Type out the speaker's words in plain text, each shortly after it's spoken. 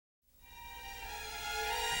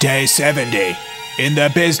Day 70, in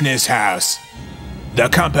the business house. The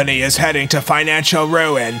company is heading to financial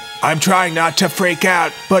ruin. I'm trying not to freak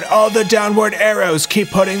out, but all the downward arrows keep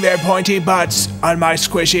putting their pointy butts on my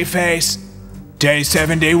squishy face. Day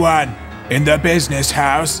 71, in the business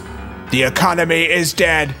house. The economy is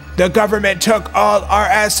dead. The government took all our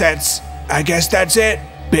assets. I guess that's it.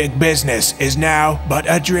 Big business is now but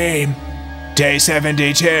a dream. Day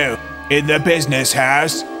 72, in the business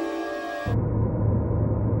house.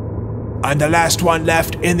 I'm the last one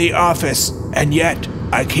left in the office, and yet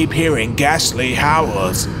I keep hearing ghastly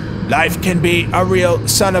howls. Life can be a real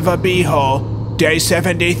son of a beehole. Day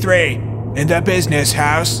 73, in the business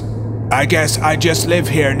house. I guess I just live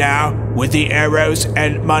here now, with the arrows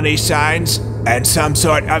and money signs, and some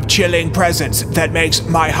sort of chilling presence that makes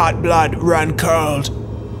my hot blood run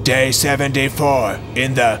cold. Day 74,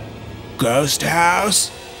 in the ghost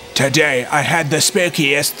house. Today I had the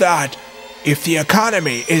spookiest thought. If the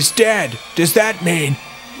economy is dead, does that mean...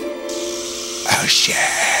 oh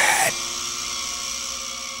shit.